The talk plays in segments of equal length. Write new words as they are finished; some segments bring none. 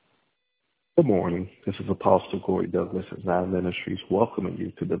Good morning. This is Apostle Corey Douglas at Zion Ministries welcoming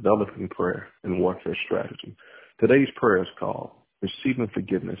you to Developing Prayer and Warfare Strategy. Today's prayer is called Receiving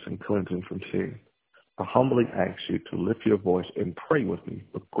Forgiveness and Cleansing from Sin. I humbly ask you to lift your voice and pray with me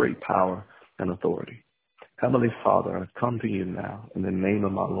with great power and authority. Heavenly Father, I come to you now in the name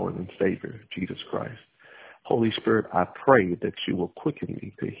of my Lord and Savior, Jesus Christ. Holy Spirit, I pray that you will quicken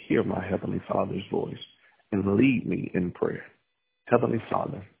me to hear my Heavenly Father's voice and lead me in prayer. Heavenly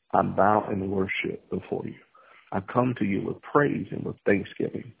Father, I bow in worship before you. I come to you with praise and with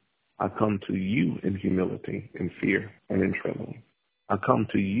thanksgiving. I come to you in humility, in fear, and in trembling. I come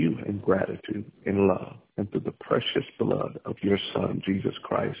to you in gratitude, in love, and through the precious blood of your Son, Jesus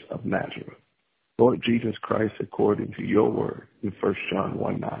Christ of Nazareth. Lord Jesus Christ, according to your word in 1 John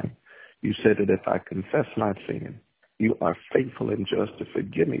 1:9, you said that if I confess my sin, you are faithful and just to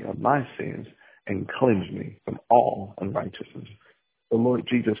forgive me of my sins and cleanse me from all unrighteousness. So Lord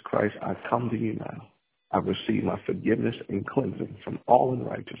Jesus Christ, I come to you now. I receive my forgiveness and cleansing from all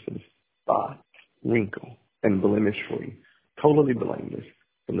unrighteousness, spot, wrinkle, and blemish free, totally blameless,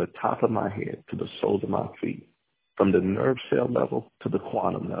 from the top of my head to the soles of my feet, from the nerve cell level to the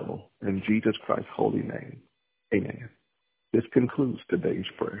quantum level, in Jesus Christ's holy name. Amen. This concludes today's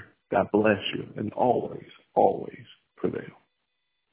prayer. God bless you and always, always prevail.